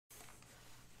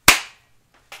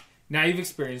Now you've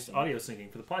experienced audio syncing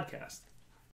for the podcast.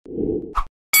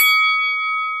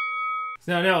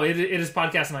 No, it is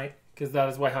podcast night, because that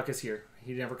is why Huck is here.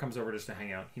 He never comes over just to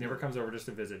hang out. He never comes over just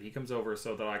to visit. He comes over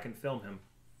so that I can film him.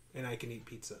 And I can eat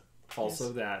pizza. Also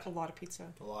Yes. that. A lot of pizza.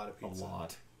 A lot of pizza. A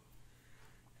lot.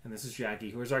 And this is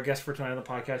Jacki, who is our guest for tonight on the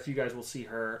podcast. You guys will see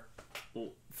her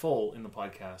full in the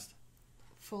podcast.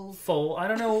 Full. I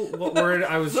don't know what word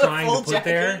I was trying to put Jacki.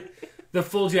 there. The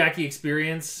full Jacki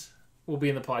experience will be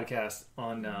in the podcast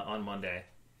on Monday.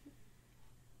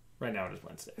 Right now it is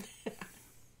Wednesday.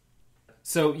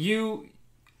 So you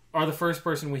are the first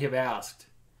person we have asked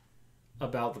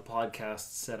about the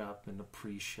podcast setup and the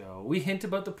pre-show. We hint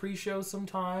about the pre-show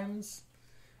sometimes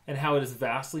and how it is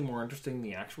vastly more interesting than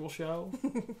the actual show.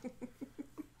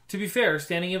 To be fair,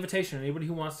 standing invitation. Anybody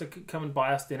who wants to come and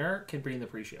buy us dinner can bring the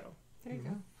pre-show. There you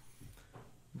go.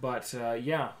 But,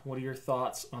 what are your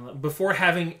thoughts on that? Before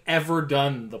having ever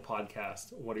done the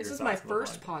podcast, what are your thoughts on the podcast? This is my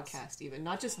first podcast, even.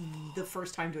 Not just the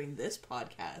first time doing this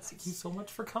podcast. Thank you so much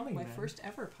for coming, My man. first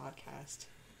ever podcast.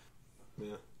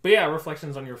 Yeah. But yeah,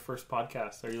 reflections on your first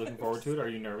podcast. Are you looking forward to it? Are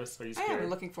you nervous? Are you I scared? am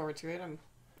looking forward to it.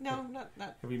 No, not.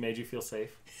 Have we made you feel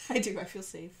safe? I do. I feel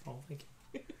safe. Oh, thank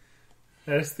you.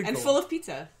 That is the And goal. full of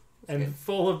pizza. And good.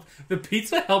 full of... The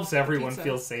pizza helps everyone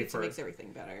feel Pizza safer. makes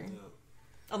everything better. Yeah.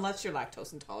 Unless you're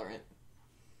lactose intolerant.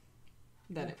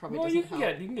 Then it probably Well, doesn't you can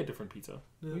help. get different pizza.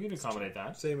 Yeah. We can accommodate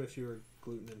that. Same if you were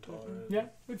gluten intolerant. Yeah,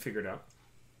 we'd figure it out.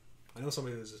 I know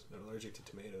somebody who's allergic to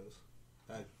tomatoes.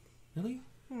 Really?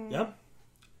 Yep.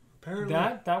 Apparently.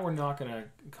 That we're not going to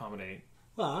accommodate.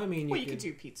 Well, I mean, You could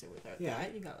do pizza without Yeah.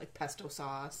 that. You got like pesto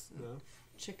sauce, and Yeah.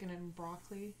 chicken and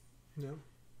broccoli, Yeah.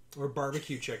 Or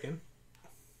barbecue chicken.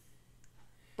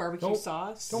 barbecue Don't-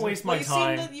 sauce. Don't waste Well, my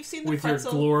time You've seen the with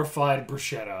pretzel, your glorified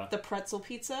bruschetta. the pretzel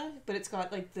pizza, but it's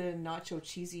got like the nacho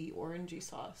cheesy orangey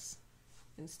sauce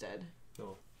instead.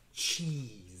 Oh.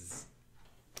 Cheese.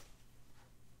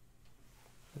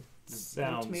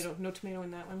 Sounds, No tomato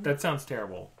in that one. that sounds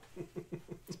terrible.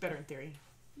 It's better in theory.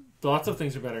 Lots of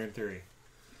things are better in theory.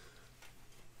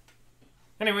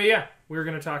 Anyway, yeah, we're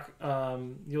going to talk.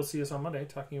 You'll see us on Monday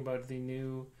talking about the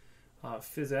new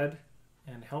phys ed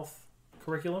and health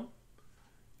curriculum,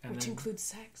 and Which then- includes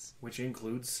sex. which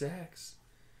includes sex,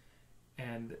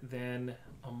 and then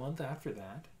a month after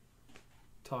that,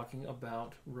 talking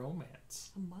about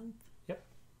romance. A month. Yep.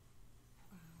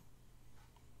 Wow.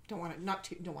 Don't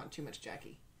want too much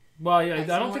Jacki. Well, yeah, I see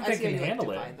don't how- think I they see how can you, like, handle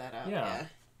divide it. that up, Yeah.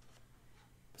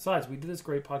 Besides, we did this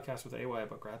great podcast with AY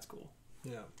about grad school.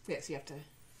 Yeah. Yes, you have to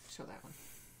show that one.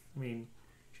 I mean,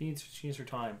 she needs her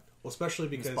time Well, especially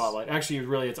in the because spotlight. Actually,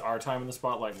 really, it's our time in the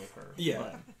spotlight with her.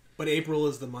 Yeah. But April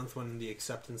is the month when the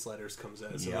acceptance letters comes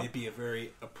out, so Yep. it'd be a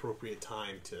very appropriate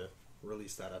time to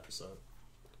release that episode.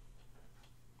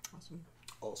 Awesome.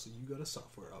 Also, you got a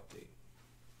software update.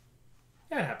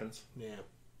 Yeah, it happens. Yeah.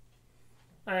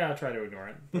 I'll try to ignore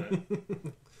it, but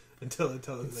Until it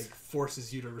like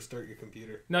forces you to restart your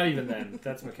computer. not even then.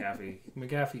 That's McAfee.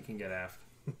 McAfee can get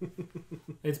effed.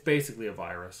 It's basically a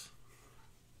virus.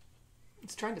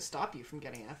 It's trying to stop you from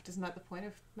getting effed. Isn't that the point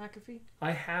of McAfee?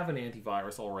 I have an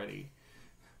antivirus already.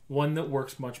 One that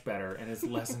works much better and is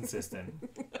less insistent.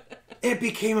 It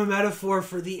became a metaphor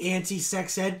for the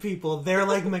anti-sex ed people. They're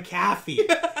like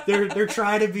McAfee. They're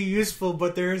trying to be useful,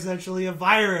 but they're essentially a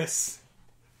virus.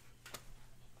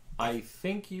 I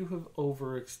think you have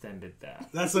overextended that.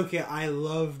 That's okay. I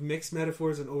love mixed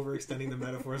metaphors and overextending the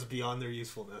metaphors beyond their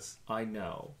usefulness. I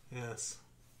know. Yes.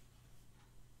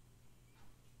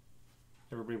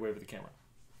 Everybody wave at the camera.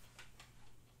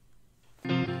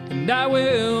 And I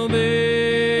will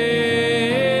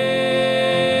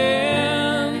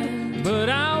bend, but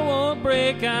I won't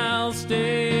break, I'll stand.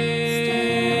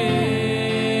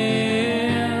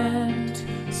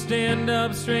 Stand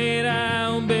up straight,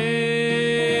 I'll bend.